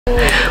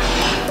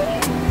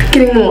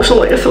Getting emotional,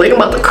 like I feel like I'm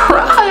about to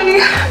cry.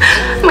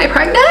 Am I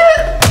pregnant?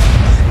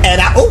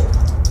 And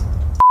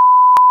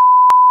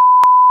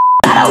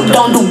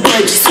don't do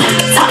budgets.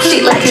 Talk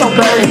shit like your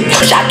burden.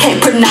 I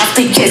can't pronounce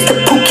it, just a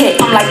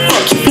Phuket. I'm like,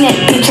 fuck you. Yeah,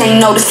 bitch, ain't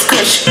no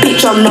discussion.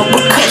 Bitch, I'm no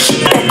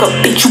percussion. Back up,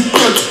 bitch, you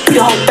plug it. Be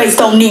the whole face,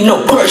 don't need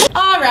no brush.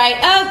 Alright,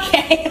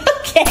 okay.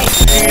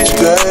 These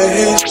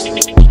days,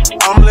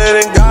 I'm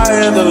letting God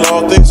handle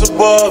all things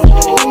above.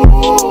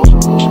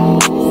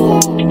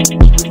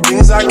 The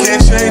things I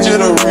can't change are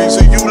the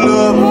reason you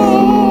love me.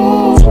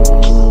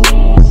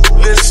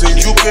 Listen,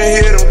 you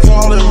can hear them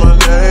calling my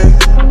name.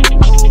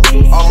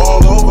 I'm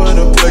all over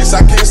the place,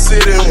 I can't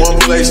sit in one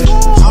place.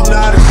 I'm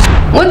not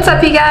What's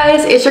up, you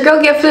guys? It's your girl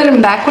Gifted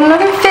and back with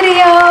another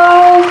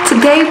video.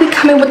 Today we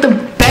coming with the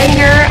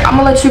banger. I'm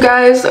gonna let you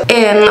guys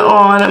in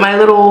on my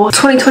little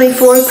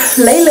 2024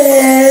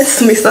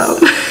 playlist. Let me stop.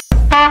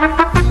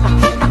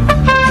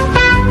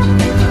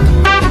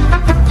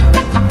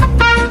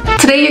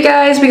 Today, you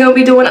guys, we're gonna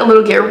be doing a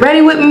little get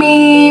ready with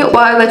me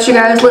while I let you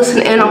guys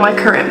listen in on my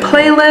current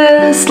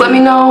playlist. Let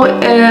me know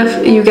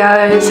if you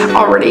guys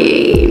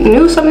already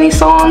knew some of these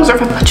songs or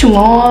if I put you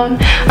on.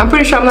 I'm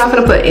pretty sure I'm not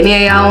gonna put any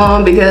of y'all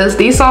on because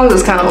these songs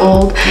is kind of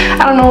old.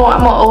 I don't know,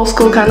 I'm an old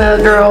school kind of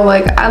girl.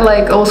 Like, I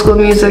like old school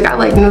music, I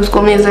like new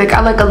school music,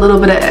 I like a little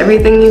bit of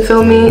everything, you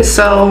feel me?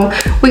 So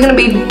we're gonna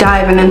be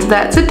diving into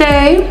that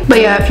today.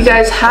 But yeah, if you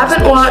guys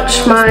haven't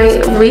watched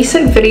my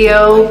recent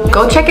video,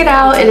 go check it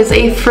out. It is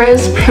a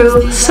frizz proof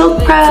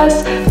silk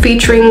press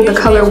featuring the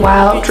color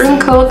Wild Dream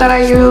Coat that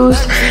I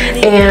used.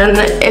 And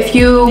if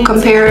you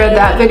compare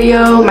that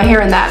video, my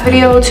hair in that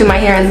video, to my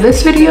hair in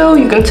this video,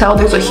 you can tell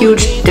there's a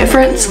huge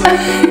difference.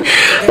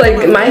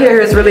 Like, my hair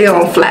is really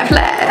on flat.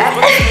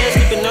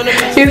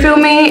 You feel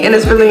me? And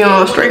it's really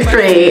on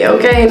straight,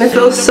 okay? And it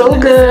feels so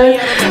good.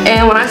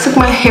 And when I took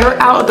my hair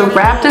out of the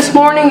wrap this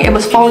morning, it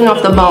was falling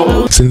off the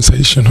bone.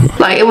 Sensational.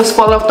 Like, it was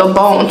falling off the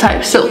bone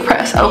type silk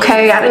press,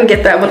 okay? I didn't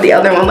get that with the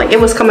other one. Like, it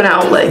was coming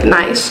out like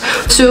nice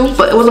too,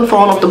 but it wasn't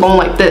falling off the bone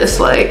like this,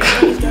 like,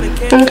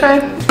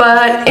 okay?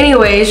 But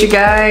anyways, you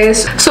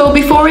guys, so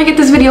before we get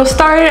this video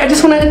started, I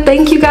just want to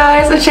thank you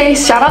guys and say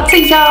shout out to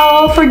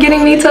y'all for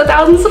getting me to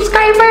 1,000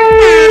 subscribers.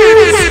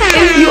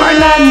 If you are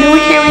not new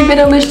here, we've been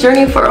on this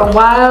journey for a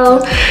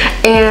while,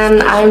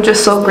 and I'm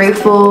just so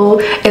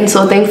grateful and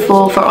so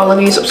thankful for all of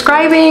you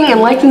subscribing and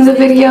liking the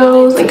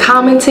videos and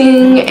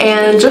commenting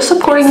and just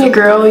supporting your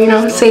girl, you know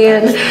what I'm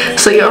saying?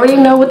 So you already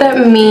know what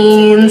that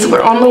means.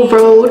 We're on the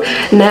road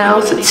now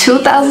to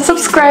 2,000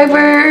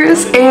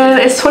 subscribers, and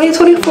it's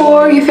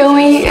 2024, you feel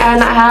me?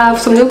 And I have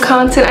some new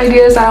content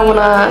ideas that I want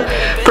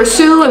to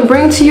pursue and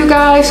bring to you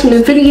guys, some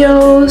new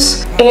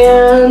videos.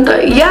 And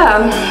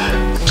yeah,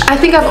 I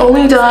think I've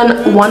only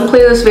done one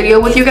playlist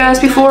video with you guys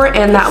before,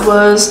 and that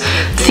was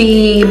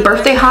the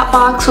birthday hot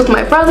box with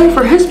my brother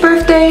for his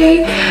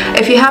birthday.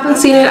 If you haven't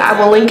seen it, I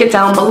will link it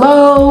down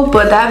below,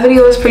 but that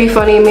video is pretty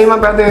funny. Me and my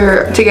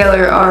brother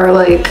together are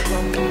like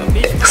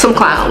some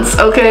clowns,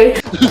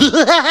 okay?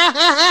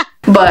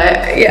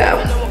 But yeah,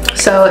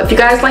 so if you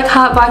guys like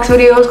hotbox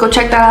videos, go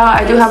check that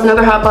out. I do have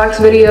another hotbox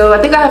video. I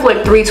think I have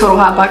like 3 total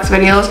hotbox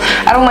videos.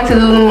 I don't like to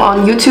do them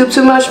on YouTube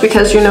too much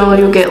because, you know,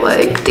 you'll get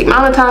like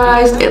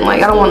demonetized, and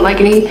like I don't want like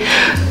any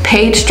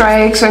page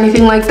strikes or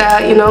anything like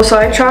that, you know. So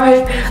I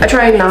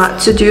try not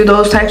to do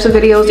those types of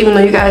videos, even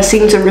though you guys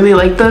seem to really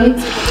like them.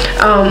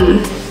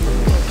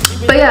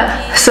 But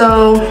yeah,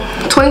 so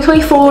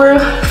 2024,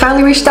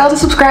 finally reached 1,000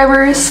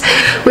 subscribers.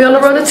 We're on the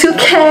road to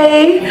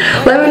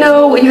 2K. Let me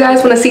know what you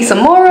guys want to see some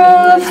more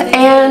of.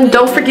 And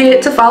don't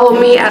forget to follow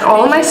me at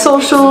all of my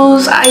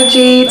socials,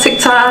 IG,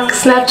 TikTok,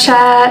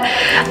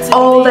 Snapchat,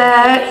 all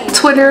that.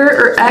 Twitter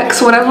or X,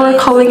 whatever we're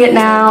calling it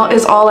now,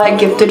 is all at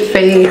Gifted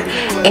Fade.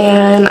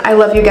 And I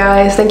love you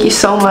guys. Thank you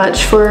so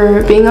much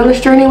for being on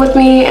this journey with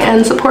me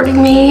and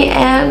supporting me.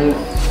 And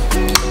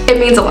it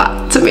means a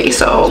lot to me,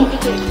 so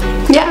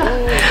yeah.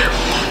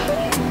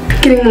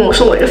 Getting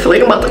emotional, like I feel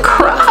like I'm about to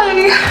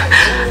cry.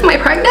 Am I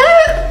pregnant?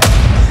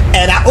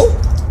 And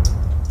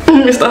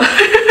Let me stop.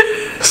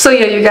 So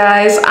yeah, you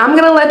guys, I'm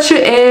gonna let you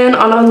in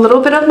on a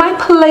little bit of my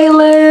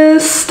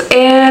playlist,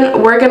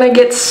 and we're gonna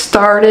get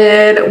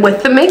started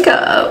with the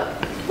makeup.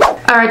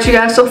 Alright, you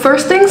guys, so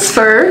first things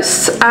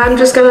first, I'm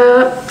just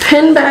gonna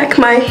pin back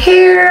my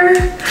hair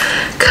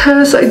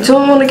because I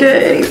don't want to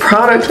get any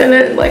product in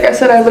it. Like I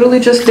said, I literally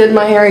just did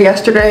my hair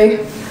yesterday,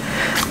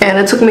 and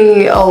it took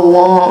me a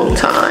long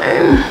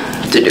time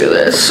to do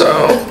this,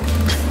 so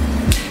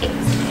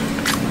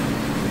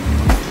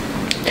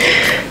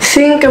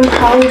I think I'm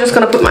probably just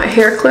gonna put my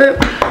hair clip.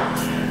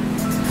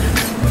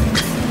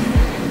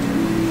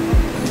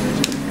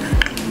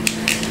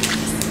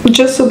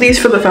 Just at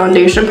least for the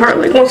foundation part.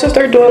 Like once I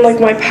start doing like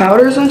my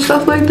powders and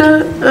stuff like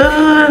that,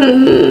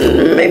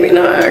 maybe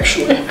not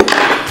actually.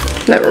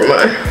 Never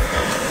mind.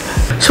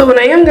 So what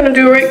I am gonna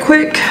do right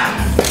quick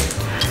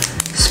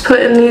is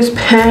put in these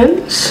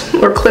pins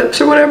or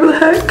clips or whatever the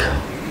heck.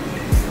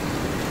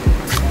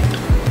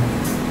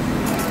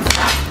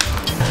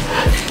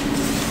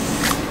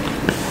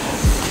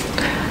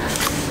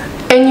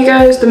 And you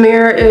guys, the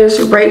mirror is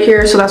right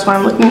here, so that's why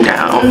I'm looking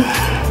down,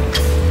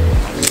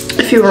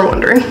 if you were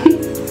wondering.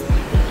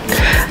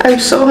 I'm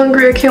so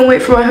hungry. I can't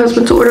wait for my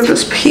husband to order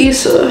this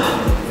pizza.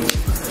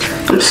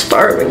 I'm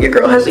starving. Your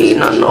girl hasn't eaten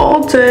nothing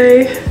all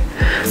day.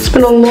 It's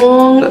been a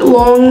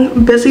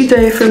long, busy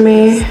day for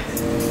me.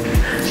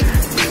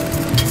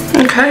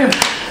 Okay.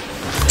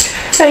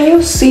 And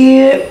you'll see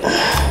it.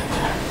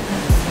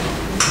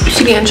 You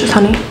see the inches,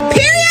 honey?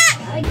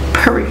 Period!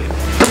 Period.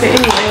 Okay,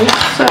 anyway,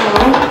 so,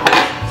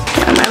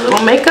 got my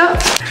little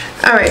makeup.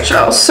 Alright,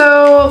 y'all.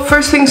 So,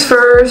 first things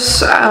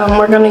first,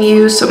 we're gonna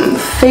use some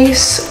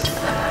face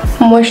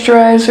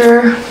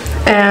moisturizer,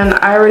 and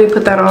I already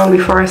put that on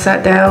before I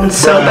sat down,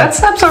 so that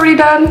step's already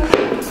done.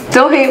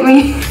 Don't hate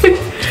me.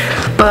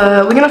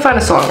 But we're gonna find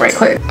a song right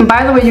quick.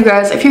 By the way, you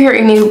guys, if you hear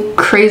any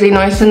crazy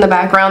noises in the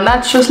background,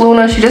 that's just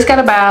Luna. She just got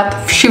a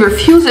bath. She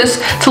refuses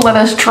to let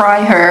us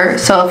dry her,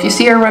 so if you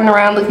see her running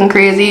around looking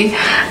crazy,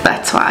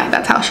 that's why.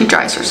 That's how she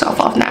dries herself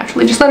off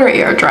naturally. Just let her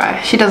air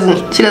dry. She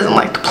doesn't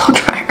like to blow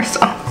dry her, so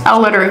I'll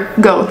let her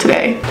go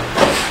today.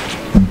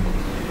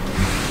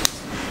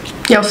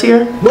 Y'all see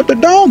her? What the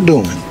dog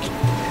doing?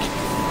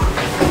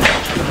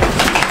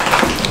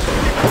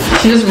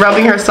 She's just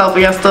rubbing herself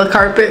against the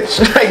carpet,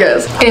 I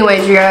guess.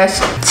 Anyways, you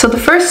guys, so the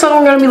first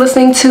song we're gonna be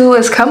listening to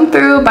is Come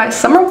Through by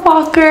Summer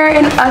Walker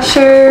and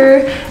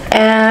Usher.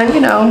 And,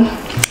 you know,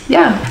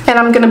 yeah. And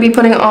I'm gonna be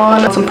putting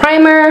on some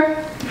primer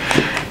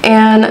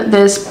and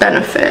this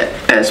Benefit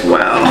as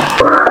well.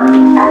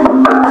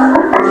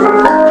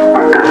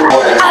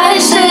 I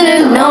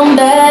should've known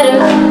better.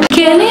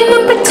 Can't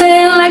even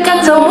pretend like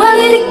I don't want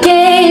it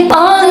again.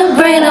 On the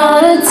brain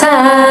all the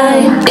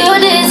time. You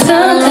did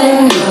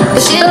something,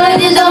 but shit like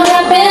this don't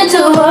happen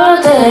too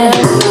often.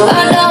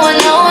 I don't want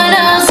no one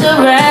else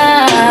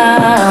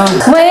around.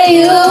 Where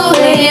you,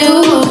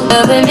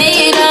 loving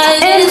me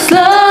nice and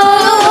slow.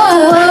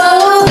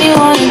 You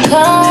wanna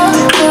come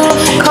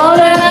through, call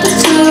her up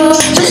too,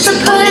 just to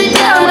put it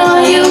down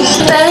on you.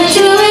 That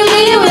you and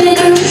me went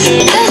through.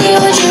 Tell me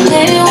what you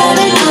really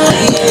wanna do.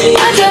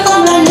 I drag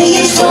on my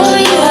knees for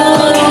you.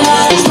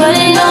 It's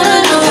running on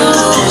the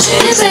news.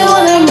 This ain't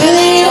what I'm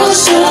really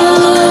used to.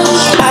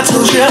 I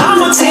told you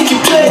I'ma take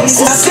your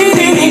place. I see it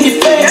in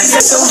your face.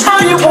 So how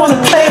you wanna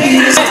play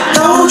this?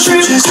 Don't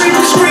trip, street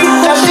to street.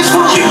 That's just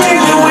what you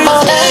make me with.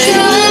 That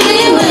you and me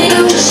went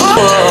through.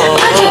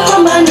 I drag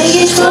on my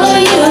knees for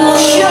you.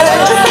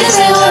 This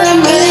ain't what I'm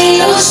really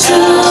used to.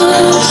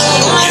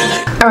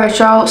 Alright,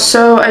 y'all,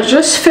 so I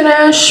just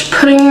finished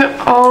putting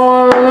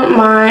on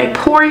my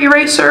pore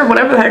eraser,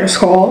 whatever the heck it's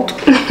called.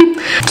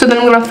 So then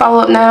I'm going to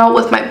follow up now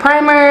with my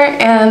primer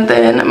and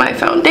then my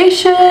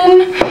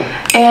foundation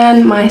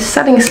and my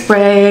setting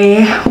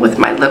spray with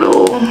my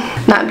little,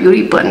 not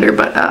beauty blender,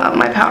 but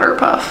my powder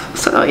puff.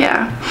 So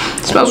yeah,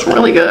 it smells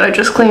really good. I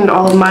just cleaned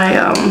all of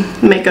my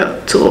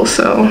makeup tools.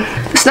 So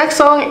this next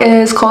song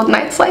is called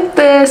Nights Like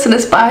This, and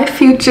it's by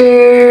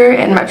Future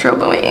and Metro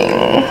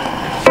Boomin.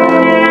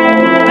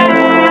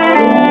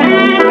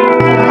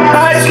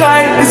 Nights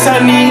like this, I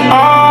need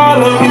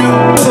all of you.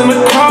 It's in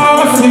the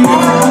car for you.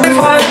 Nights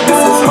like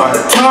this, it's hard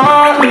to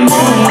talk to you.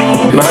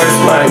 Nights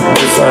like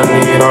this, I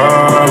need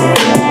all of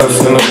you. It's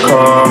in the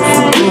car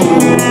for you.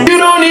 You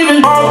don't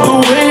even talk the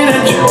way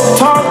that you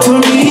talk to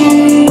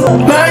me.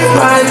 Nights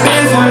like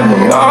this, I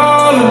need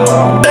all of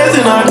you. There's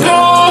an I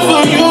go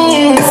for you.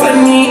 Yes, I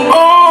need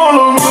all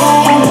of you.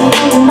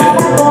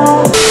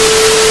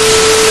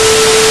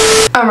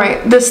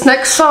 Alright, this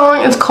next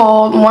song is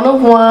called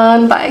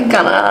 101 by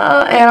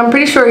Gunna, and I'm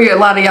pretty sure a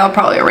lot of y'all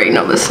probably already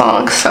know this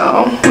song,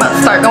 so I'm about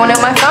to start going in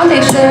my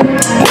foundation.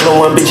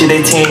 101 bitches,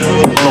 they 10,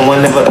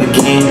 101 never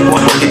again.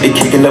 One get the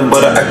kick in the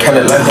butter, I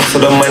kinda like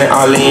hustle the money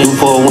all in. Do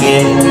for a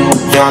win,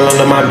 y'all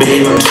under my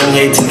bed,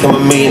 2018 come a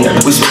million.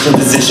 We switching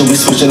position, we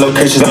switching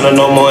locations, I don't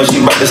know more,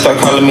 she about to start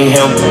calling me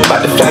him.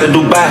 About to fly to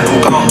Dubai,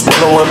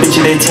 101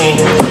 bitches, they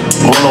 10,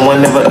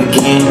 101 never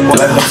again.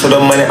 Like hustle the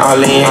money all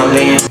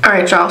in.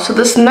 Alright, y'all, so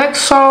this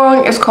next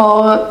song is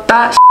called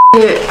That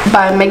Shit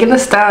by Megan Thee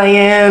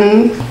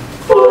Stallion.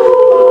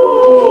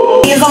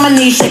 Hands on my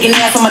knees, shaking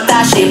ass on my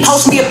thigh shit.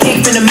 Post me a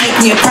pic, finna make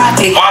me a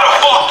profit. Why the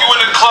fuck you in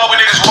the club with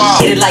niggas wild?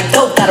 Hit it like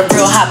dope, got a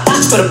real hot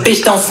box, but a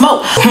bitch don't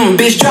smoke.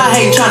 Bitch dry,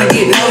 hating trying to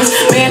get noticed.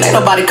 Man, ain't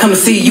nobody come to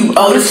see you,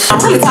 Otis.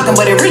 I'm really talking,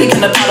 but it really can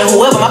apply to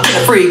whoever. My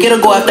pen free, get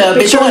her go after a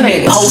bitch or a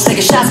nigga. Hoes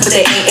taking shots, but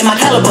they ain't in my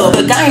caliber.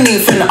 Look, I ain't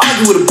even finna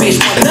argue with a bitch.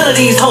 None of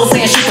these hoes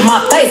saying shit to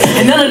my face,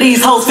 and none of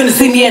these hoes finna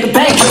see me at the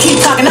bank. I keep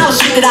talking all the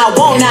shit that I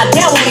want, and I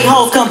doubt when these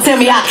hoes come tell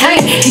me I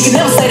can't. He can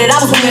never say that I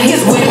was one of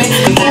his women.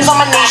 Hands on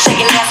my knees,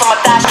 shaking ass on my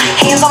thigh shit.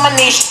 Hands on my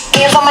knees,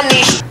 hands on my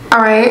knees.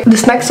 Alright,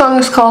 this next song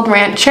is called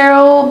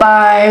Ranchero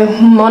by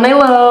Monet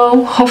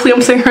Low. Hopefully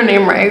I'm saying her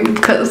name right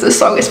because this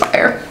song is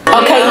fire.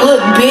 Okay,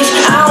 look, bitch,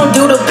 I don't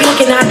do the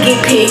pick and I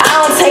get picked. I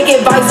don't take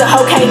advice, a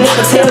hoe can't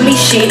never tell me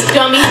shit.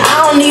 Dummy,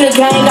 I don't need a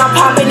gang, I'm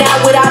popping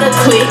out without a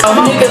click.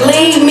 Nigga,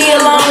 leave me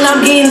alone,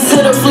 I'm getting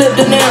to the flip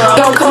de Niro.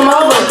 Don't come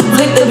over,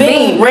 flick the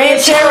beam,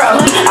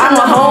 Ranchero. I'm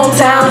a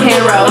hometown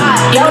hero.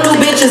 Yo, new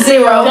bitch is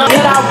zero.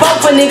 Cut out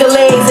both a nigga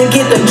legs and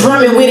get the drum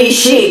determined with this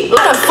shit.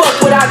 Why the fuck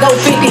would I go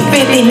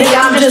 50-50, nigga?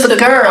 I'm just a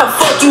girl. Why the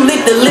fuck you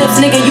lick the lips,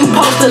 nigga? You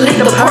supposed to lick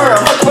the pearl.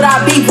 Fuck would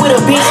I beef with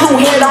a bitch who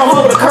hair don't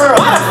hold a curl?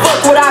 Why the fuck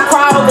would I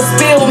cry over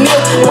spilled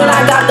milk when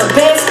I got the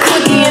best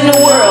cookie in the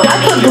world? I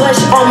put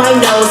blush on my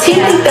nose. He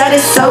think that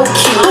is so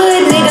cute.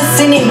 Hood nigga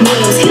sending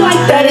memes. He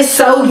like that is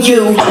so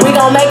you. We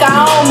gon' make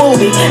our own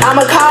movie.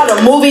 I'ma call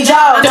the movie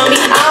Jaws.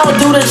 I don't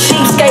do the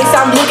cheapskates.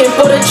 I'm looking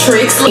for the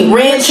tricks.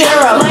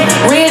 Ranchero,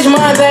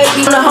 Ridgemont,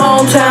 baby, the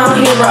hometown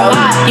hero.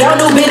 Y'all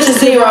new bitches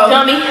zero.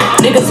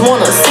 Niggas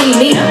wanna see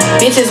me.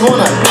 Bitches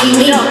wanna be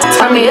me.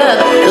 Turn me up.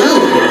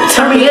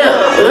 Turn me up.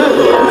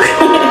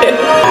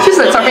 She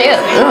said turn me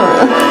up.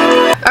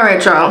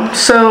 Alright y'all,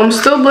 so I'm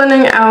still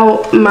blending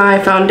out my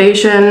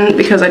foundation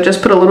because I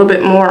just put a little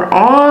bit more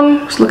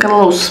on. It's looking a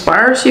little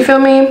sparse, you feel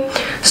me?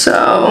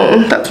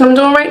 So that's what I'm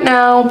doing right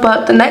now.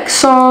 But the next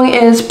song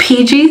is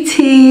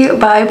PGT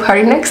by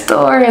Party Next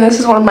Door, and this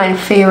is one of my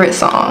favorite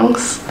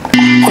songs.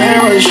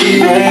 Where was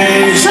she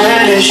raised?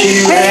 Where did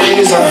she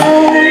raise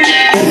her?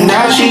 And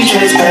now she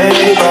chase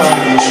paper.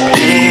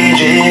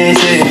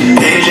 PGT,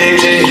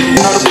 PGT. You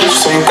know the push,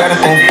 so you gotta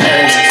think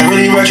fast.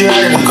 Really brought you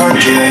out of the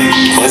country.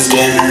 What's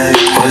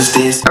that? What's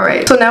this?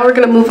 Alright, so now we're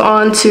gonna move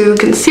on to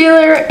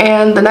concealer,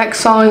 and the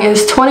next song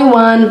is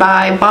 21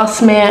 by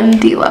Bossman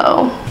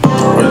D-Lo.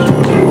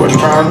 What you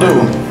trying to do?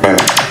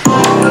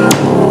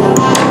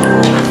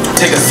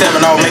 Take a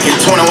 7 off, make it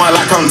 21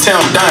 like I'm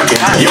Tim Duncan.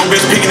 Yo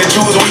bitch picking and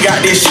choosing, we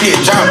got this shit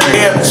jumping.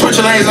 Yeah, switch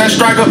your lanes and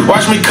striker,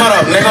 watch me cut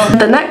up, nigga.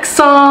 The next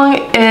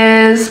song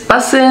is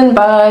Bussin'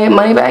 by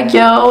Moneybagg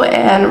Yo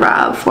and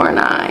Rob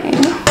 49.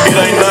 It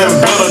ain't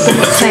nothing better than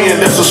a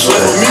 10, that's a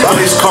slip of me.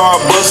 Police car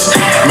bust,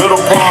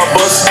 middle part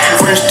bust,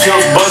 French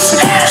tips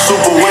bust,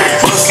 super wet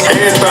bust,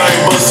 everything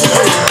bust.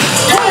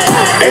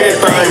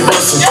 Everything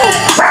bustin'.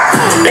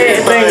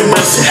 Everything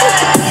bustin'.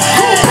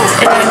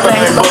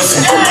 Everything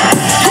bustin'.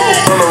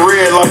 On the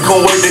red like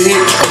can't wait to hit.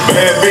 A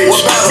bad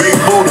bitch, big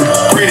booty,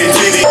 pretty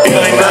titty. It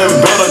ain't nothing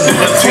better than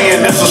a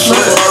 10, that's a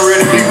slip.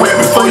 Already be wet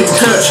before you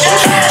touch.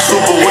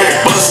 Super wet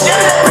bustin'.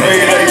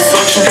 Everyday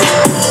suction.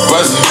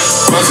 Bustin',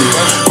 bustin'.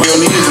 We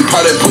don't need to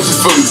pop that pussy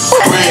for me.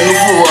 Brand new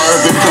Ferrari,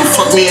 baby, come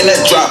fuck me in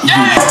that drop.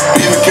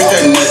 Baby, kiss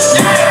that nut.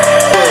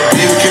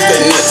 Baby, kiss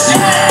that nut.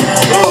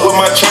 With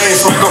my chain,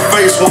 smack her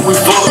face when we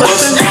fuck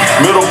bust.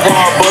 Middle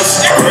part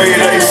bust, grade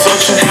A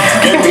suction.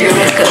 Give me a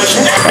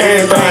concussion,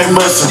 everything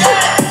bustin'.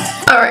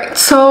 Alright,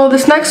 so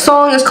this next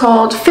song is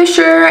called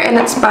Fisher, and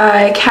it's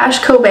by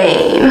Cash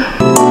Cobain.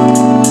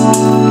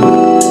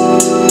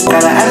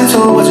 Got an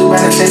attitude, what you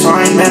better say, so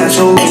I ain't mad at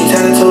you. Ain't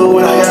telling to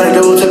what I gotta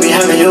do to be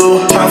having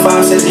you. Top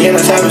 5, 60 in a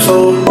savage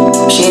soul.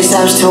 She a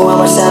savage too, I'm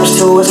a savage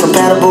too, it's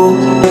compatible.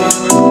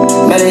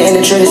 Met her in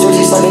the trees, so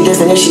she's something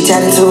different and she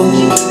tatted too.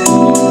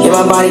 Yeah,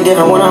 my body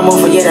different when I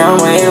move, forget that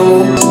I'm an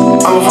animal.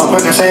 I'm a fuck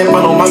back and say,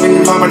 but no, my baby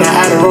poppin'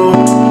 out of the room.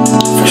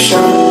 For sure.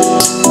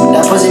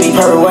 That pussy be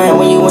perfect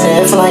when you in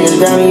it, it feel like it's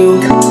grabbing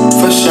you.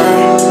 For sure.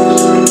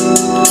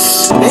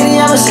 Maybe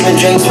I was sipping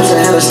drinks, pushing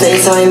the hell of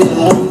states, so I ain't need to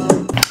move.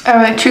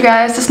 Alright, you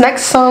guys, this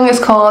next song is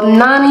called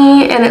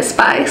Nani, and it's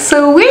by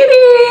Sweetie.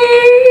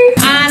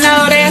 I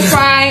know that's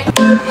right.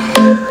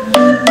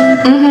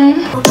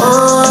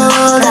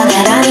 Oh, got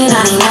that Nani,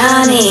 Nani,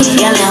 Nani.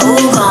 Yeah, now who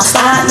gon'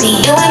 stop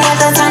me? You ain't got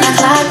the time to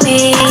clock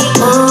me.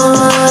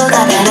 Oh,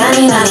 got that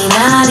Nani, Nani,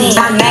 Nani.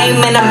 My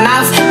name in the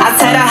mouth, I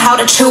tell her how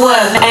to chew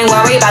up. Ain't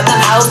worried about the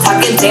house, talk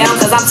it down,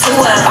 cause I'm too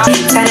up. I'm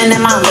turning in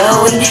my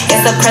Louis,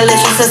 it's a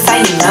privilege to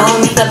say you know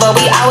me. But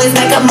we always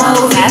make a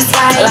move, that's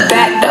right.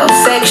 Back door,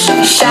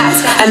 section,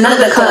 shots,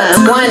 another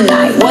club. One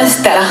night,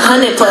 what's that,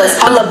 100 plus?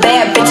 All the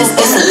bad bitches,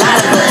 it's a lot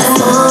of us.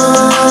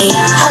 Ooh,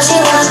 how she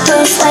walk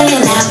through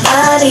swaying that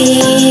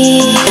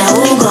body. Now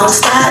who gon'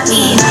 stop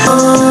me?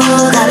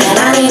 Ooh, got that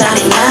Nani,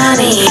 Nani,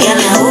 Nani. Yeah,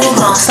 now who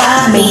gon'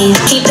 stop me?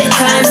 Keep it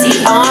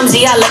currency,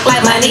 OMG, I look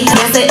like money.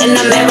 Dancing in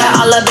the mirror,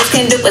 all a bitch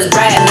can do is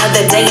brag.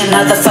 Another day,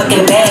 another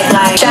fucking bag.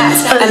 Like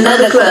shots,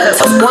 another club.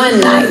 One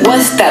night,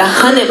 what's that,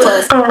 100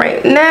 plus?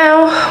 Alright,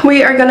 now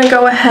we are gonna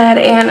go ahead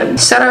and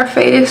set our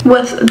face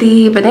with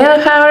the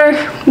banana powder.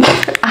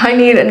 I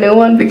need a new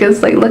one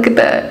because, like, look at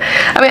that.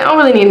 I mean, I don't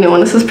really need a new one.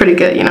 This is pretty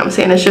good, you know what I'm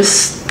saying? It's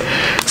just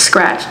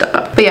scratched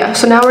up. But yeah,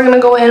 so now we're gonna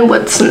go in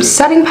with some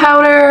setting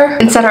powder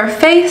and set our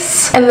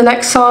face. And the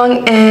next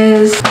song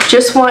is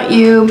Just Want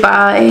You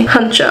by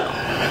Huncho.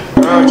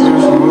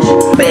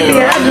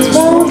 Baby, I just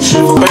want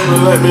you. Baby,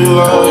 let me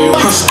love you.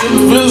 I'm still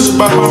invisible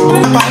by my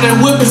book. By that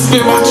whip and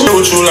spit my chill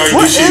with you like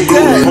this shit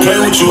glue. Play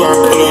with you, I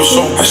pull up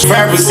so I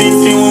strap a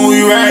CT when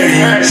we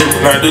ride.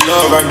 Not the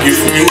love I get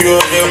from you,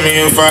 you'll help me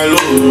if I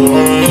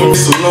lose.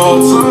 It's a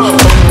love too.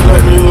 Baby,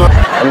 let me love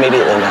you.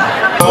 Immediately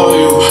now.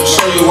 You,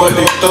 show you what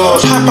they thought.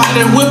 Hop out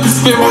that whip and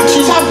spit my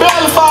chill. I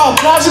barely fall,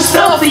 but I just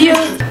fell for you.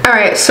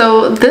 Alright,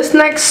 so this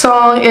next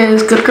song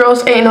is Good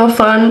Girls Ain't No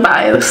Fun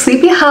by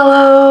Sleepy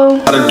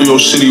Hollow. Gotta do your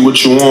city what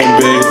you want,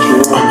 babe.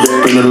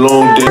 Been a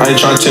long day. I ain't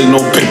tryna take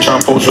no picture, I'm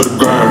post for the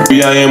grind.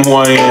 I am who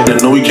I am, and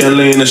no, we can't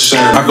lay in the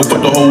sand. I can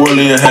put the whole world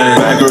in your hand.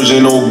 Bad girls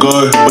ain't no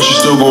good, but she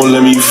still gon'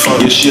 let me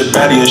fuck. Yeah, she a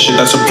baddie and shit,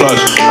 that's a plus.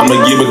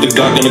 I'ma give it the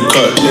Glock in the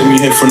cut. Let me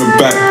hit from the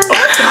back.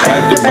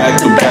 Back to back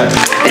to back.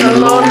 In a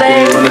long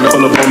day.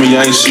 Pull up on me,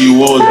 I ain't see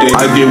you all day.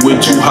 I get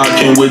with you hot,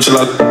 can't wait till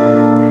I.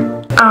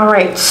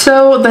 Alright,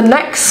 so the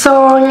next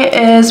song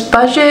is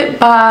Budget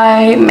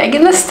by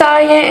Megan Thee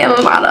Stallion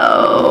and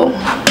Lotto.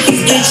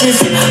 These bitches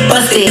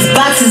busted,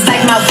 boxes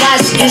like my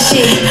watch and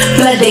shit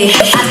blooded.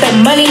 I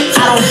spend money,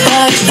 I don't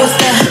budge. What's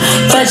the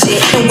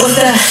budget and what's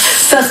the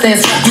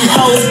substance? You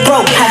hoes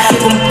broke, I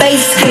give them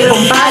face, give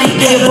them body,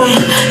 give them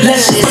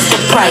luscious. What's the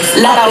price?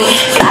 Lotto,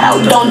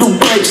 don't do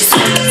budgets.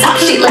 Talk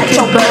shit like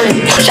your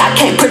burden. I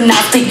can't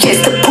pronounce it,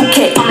 just a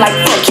Phuket. I'm like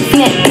fuck you,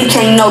 that bitch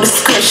ain't no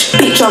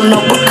discussion. Bitch, I'm no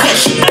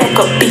percussion. Back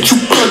up, bitch,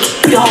 you book.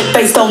 Your whole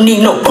face don't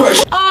need no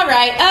brush.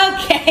 Alright,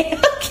 okay.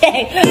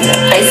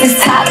 Face is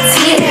top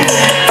tier.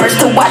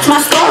 First to watch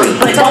my story,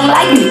 but don't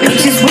like me,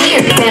 bitch, it's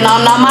weird. Then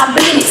on all my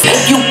business.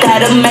 If you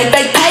gotta make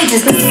fake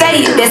pages to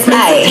say it, that's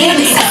my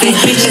business. These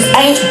bitches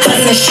ain't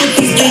bustin' shit,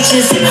 these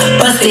bitches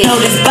busted.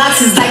 Know this box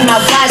is like my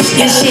watch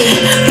and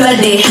shit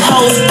flooded.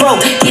 Hoes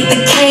broke, get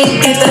the cane,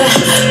 get the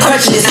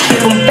crutches.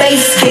 Give them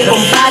face, give them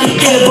body,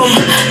 give them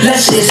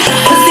luscious.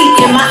 Pussy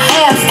in my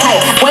ass, hey.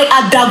 Wait,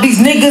 I doubt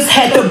these niggas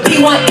had to be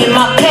one in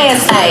my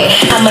past, hey.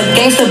 I'm a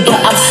gangster, but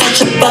I'm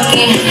such a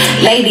fucking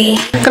lady.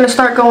 Gonna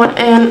start going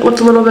in with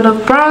a little bit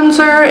of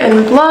bronzer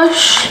and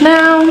blush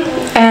now,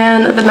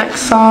 and the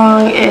next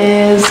song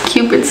is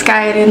Cupid's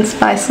Guidance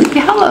by Sleepy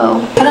Hollow.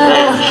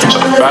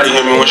 Body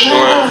hit me when she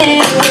land.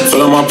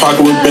 Fill up my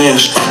pocket with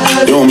bands.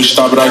 You want me to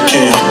stop it, I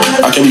can't.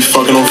 I can't be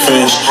fucking on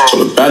fans.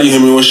 So the baddie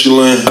hit me when she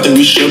land. I think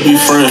we should be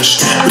friends,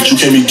 but you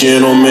can't be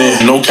getting on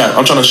man. No cap,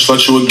 I'm trying to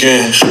slut you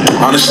again.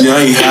 Honestly,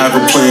 I ain't have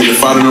a plan.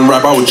 If I didn't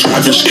rap, I would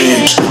traffic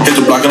scams. Hit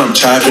the block and I'm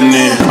tapping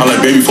in. I like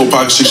baby 4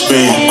 pockets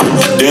expand.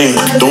 Damn,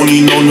 don't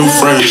need no new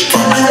friends.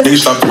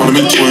 Niggas stop calling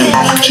me twin.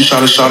 She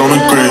shot a shot on the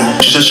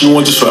gram. She said she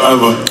want this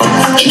forever.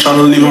 She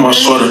tryna leave in my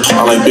sweater.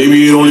 I like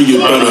baby, it only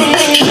get better.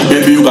 She said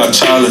baby, you got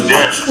talent.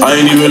 I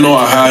ain't even know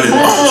I had it.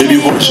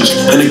 Baby horses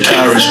and a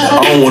carriage. I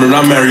don't want it,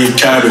 I'm marrying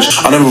cabbage.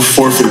 I never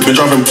forfeit, been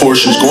driving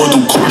Porsches, going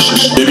through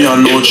courses. Baby, I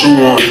know what you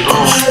want.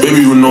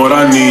 Baby, you know what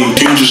I need.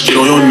 Can you just get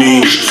on your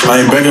knees?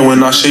 I ain't begging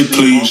when I say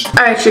please.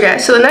 Alright, you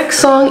guys, so the next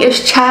song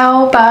is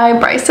Ciao by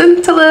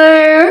Bryson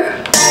Tiller.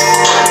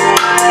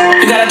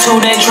 You got a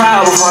 2-day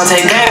trial before I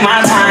take back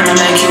my time and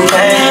make you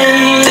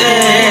pay.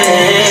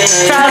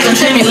 Trials and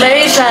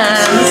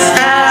tribulations.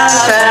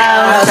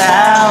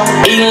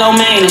 Eating low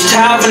maintenance,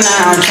 ciao for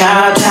now,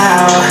 ciao,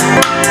 ciao.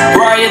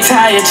 Roy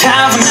Italia,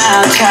 ciao for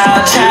now,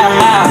 ciao, ciao.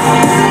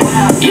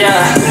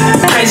 Yeah,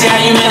 crazy how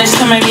you managed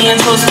to make me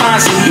into a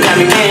sponsor. You got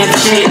me paying for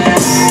shit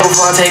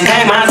before I take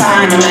back my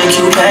time and make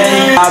you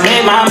pay. I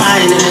made my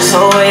mind and it's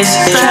always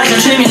trials and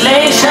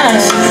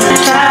tribulations.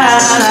 Ciao,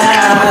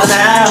 ciao,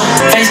 ciao.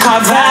 Face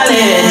card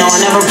valid, no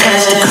one ever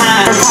pressed the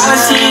crime. Her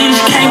policies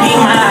can't be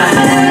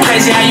mine.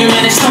 Crazy how you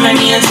managed to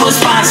make me into a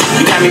sponsor.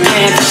 You got me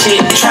paying for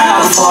shit. Trial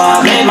before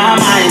I made my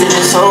mind and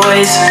it's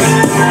always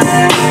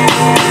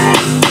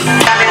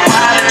got me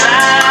wildin'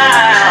 now.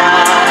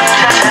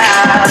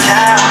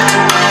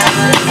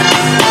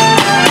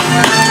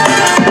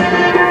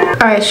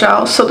 Alright,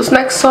 y'all, so this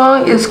next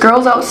song is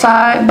Girls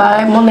Outside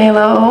by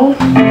Monelo.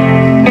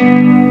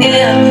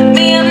 Yeah,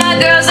 me and my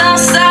girls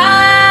outside.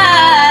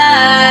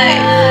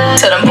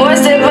 Tell them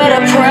boys they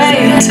better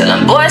pray. Tell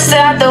them boys stay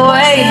out the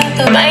way.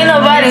 Ain't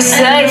nobody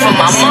safe from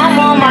my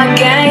mama on my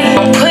game.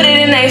 Don't put it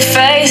in their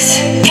face.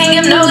 Can't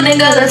give no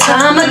nigga the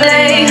time of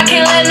day.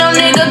 Can't let no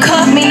nigga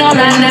cuff me, no,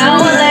 not now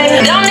or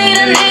late. Don't need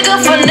a nigga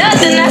for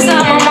nothing, that's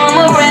how my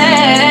mama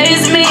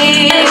raised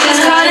me.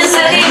 Just call and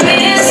say he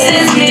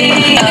misses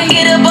me. You can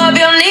get up off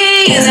your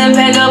knees and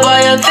pack up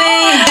all your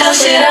things. Your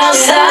shit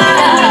outside.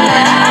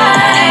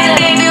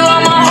 Gave you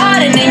all my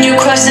heart and then you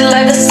crushed it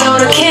like a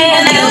soda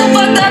can. You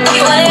fucked up the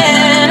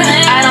plan.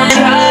 I don't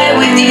try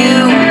with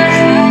you.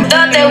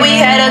 Thought that we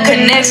had a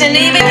connection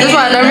even. This is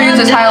why I never use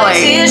this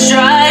highlight.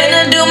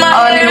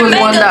 All I did was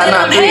one dot,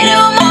 not three.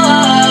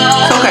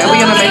 It's okay,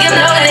 we're gonna make it. We're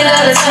gonna blend it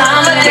because it's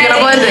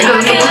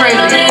super crazy.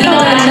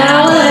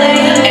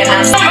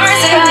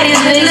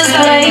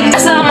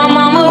 That's how my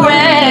mama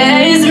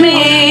raised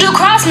me. You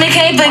cross me,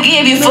 can't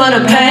forgive you for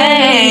the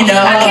pain, no.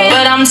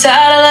 But I'm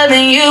tired of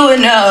loving you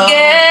enough.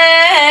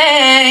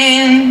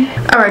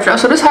 Alright, y'all,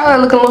 so this highlight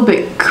looking a little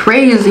bit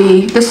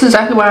crazy. This is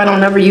exactly why I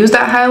don't ever use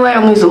that highlight.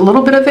 I only use a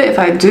little bit of it if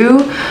I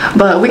do,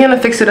 but we're gonna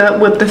fix it up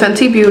with the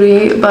Fenty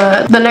Beauty.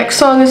 But the next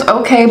song is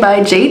Okay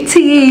by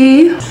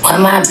JT.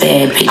 Well, my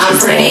bad bitch. I'm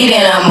pretty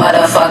than a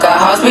motherfucker.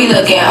 Hoes be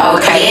looking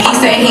okay. He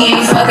said he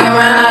ain't fucking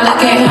around. I look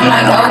at him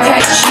like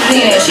okay. She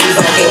think that she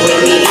fucking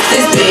with me. It's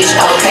this bitch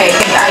okay.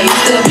 I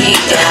used to be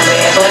down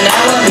bad, but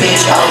now a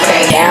bitch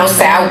okay. Down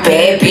south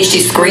bad bitch,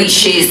 discreet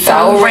shit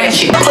so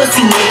ratchet.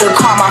 Pussy nigga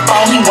call my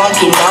phone, he won't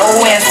get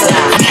no answer.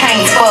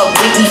 Can't fuck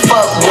with me,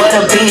 fuck what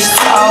a bitch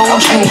told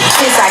you.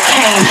 Since I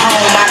came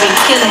home, I've been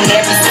killing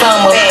every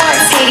summer.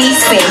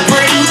 Titties been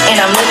pretty, and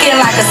I'm looking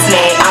like a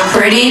snack. I'm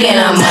pretty than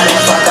a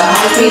motherfucker.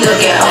 Hope me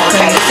looking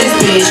okay. This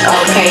bitch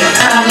okay.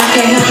 I look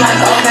at him like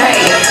okay.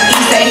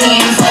 He say he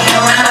ain't fucking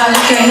around. I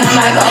look at him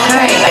like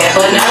okay.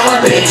 But now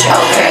a bitch bitch,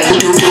 okay.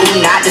 Do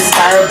not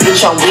disturb,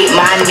 bitch, I'm with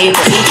my nigga.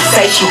 Bitch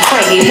say she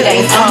pregnant, it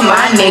ain't from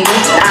my nigga.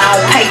 I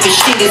don't pay for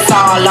shit, it's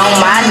all on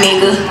my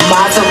nigga.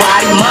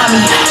 Maserati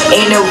mommy,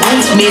 and the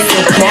roof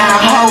missing. Now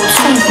her whole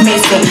tooth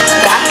missing.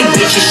 Got the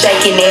bitches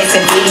shaking ass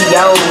in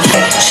videos.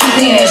 She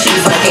think that she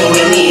fucking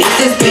with me, it's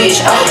this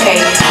bitch,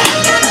 okay.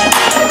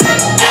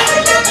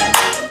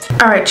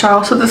 Alright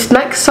y'all, so this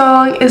next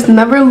song is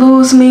Never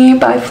Lose Me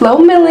by Flo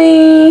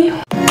Milli.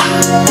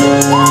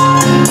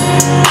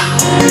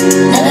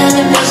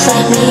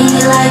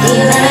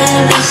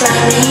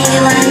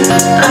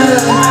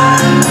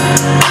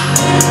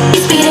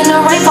 He's beating the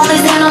rape on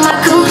his hand on my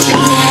coochie.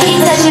 He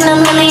touching a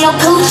million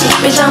poochie.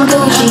 Bitch, I'm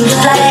Gucci.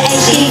 Like an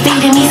H, he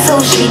feeding me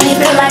sushi. It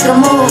feel like a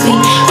movie.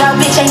 Rock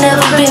bitch ain't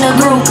never been a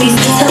groupie.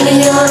 Tell me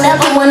you'll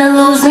never wanna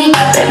lose me.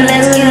 Baby,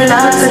 let's get it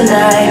on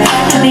tonight.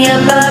 Hit me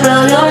up, I'll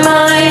blow your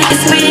mind.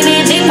 He's breathing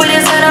it deep with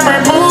his hand on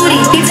my booty.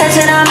 He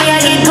touching on me, I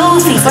get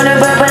goofy. From the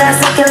bird, but I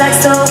suck it like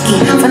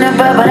Soaky. From the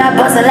bird, but I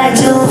bust it like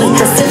Juvie.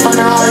 Cause if on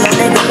all your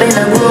nigga been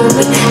a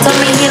groupie. Tell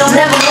me you don't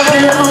never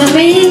wanna lose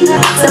me.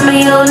 Tell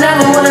me you'll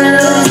never wanna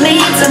lose me.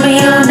 Tell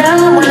me you don't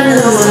never wanna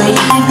lose me.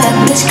 That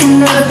bitch can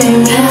never be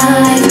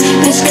mine.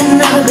 Bitch can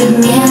never be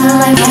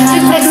mine.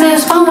 He flexing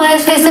his phone while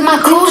he's facing my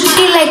coochie.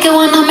 He like it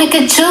when I make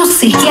it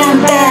juicy. Yeah,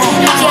 I'm bad.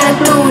 Yeah, I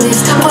do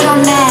this. Put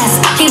on ass.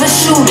 Keep a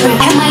shoe grip.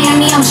 In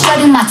Miami, I'm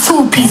strutting my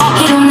two-piece.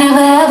 He don't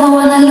never ever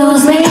wanna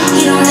lose me.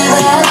 He don't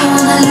never ever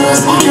wanna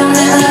lose me. He don't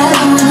never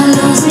ever wanna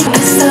lose me.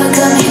 It's so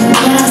good, you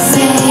know what I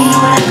say.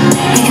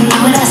 You can know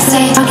what I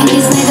say. Fucking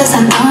these niggas, I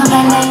know I'm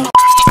by name.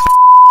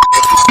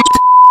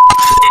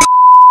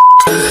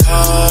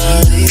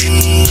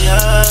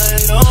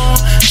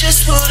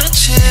 Just wanna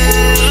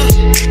chill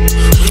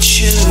with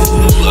you.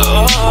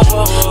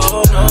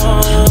 Oh no,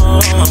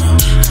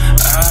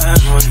 I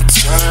wanna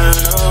turn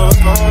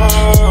up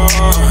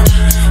on.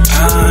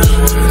 I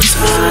wanna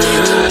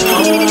turn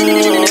on.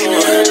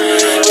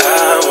 I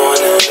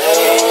wanna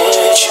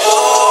let you.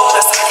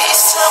 Need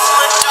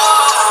someone to.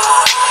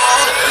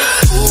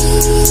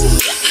 Ooh,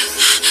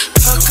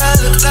 fuck, I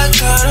look like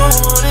I don't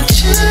wanna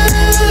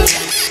chill.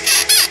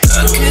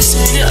 I'm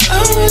kissing you, I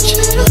want you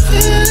to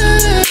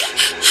feel.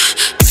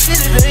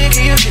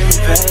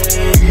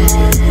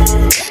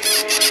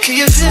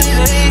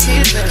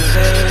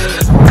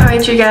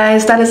 Alright you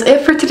guys, that is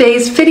it for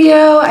today's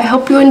video. I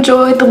hope you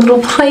enjoyed the little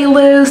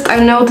playlist. I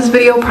know this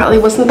video probably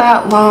wasn't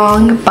that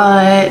long,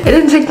 but it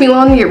didn't take me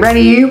long to get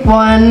ready.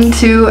 1,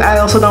 2, I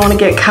also don't want to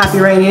get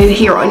copyrighted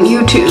here on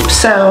YouTube.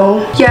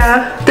 So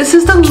yeah, this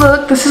is the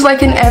look. This is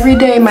like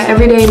my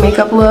everyday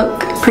makeup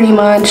look, pretty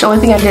much. The only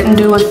thing I didn't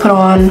do was put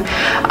on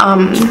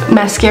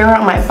mascara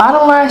on my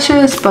bottom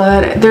lashes,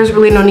 but there's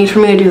really no need for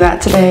me to do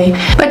that today.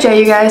 But yeah,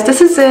 you guys,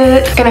 this is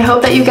it, and I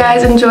hope that you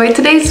guys enjoyed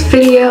today's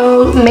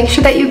video. Make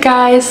sure that you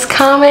guys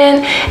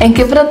comment and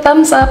give it a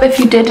thumbs up if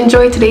you did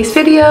enjoy today's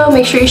video.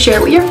 Make sure you share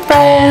it with your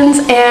friends,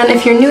 and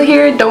if you're new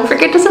here, don't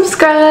forget to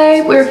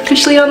subscribe. We're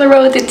officially on the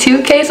road to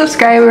 2K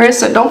subscribers,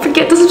 so don't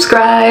forget to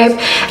subscribe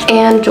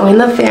and join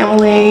the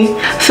family.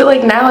 I feel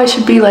like now I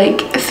should be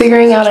like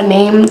figuring out a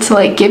name to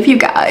like give you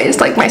guys,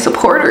 like my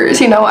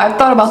supporters, you know. I've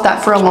thought about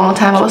that for a long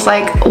time. I was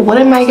like, what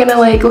am I gonna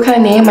like, what kind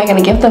of name am I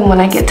gonna give them when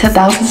I get to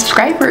 1,000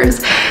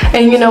 subscribers?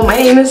 And you know, my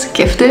name is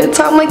Gifted,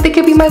 so I'm like, they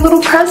could be my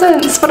little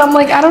presents, but I'm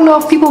like, I don't know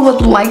if people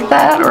would like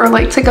that or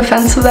like take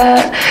offense to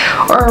that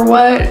or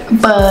what.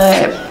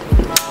 But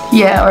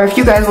yeah, or if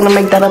you guys want to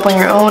make that up on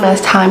your own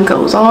as time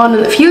goes on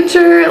in the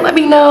future, let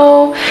me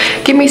know.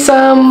 Give me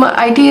some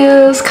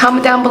ideas,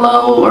 comment down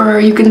below, or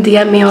you can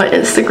DM me on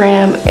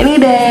Instagram any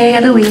day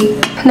of the week.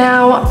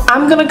 Now,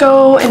 I'm gonna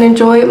go and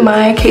enjoy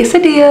my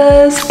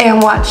quesadillas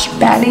and watch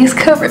Baddies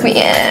Cover Me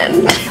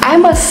In. I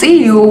must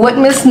see what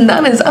Miss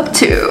Nunn is up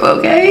to,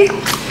 okay?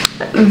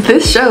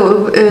 This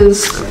show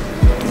is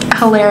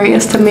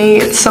hilarious to me.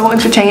 It's so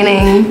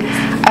entertaining.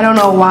 I don't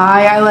know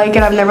why I like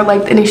it. I've never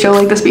liked any show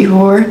like this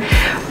before,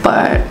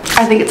 but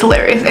I think it's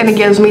hilarious, and it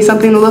gives me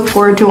something to look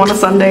forward to on a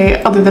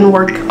Sunday other than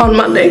work on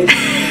Monday.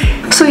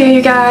 So yeah,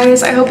 you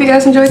guys, I hope you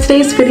guys enjoyed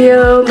today's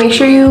video. Make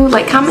sure you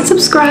like, comment,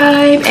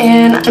 subscribe,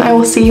 and I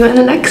will see you in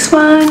the next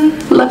one.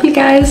 Love you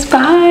guys.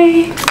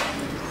 Bye.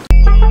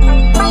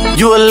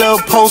 You a little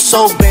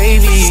post-so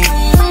baby.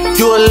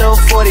 You a little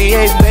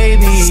 48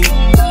 baby.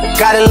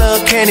 Got a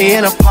little candy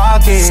in her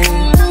pocket.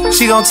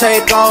 She gon'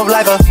 take off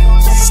like a.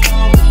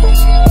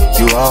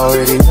 You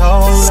already know.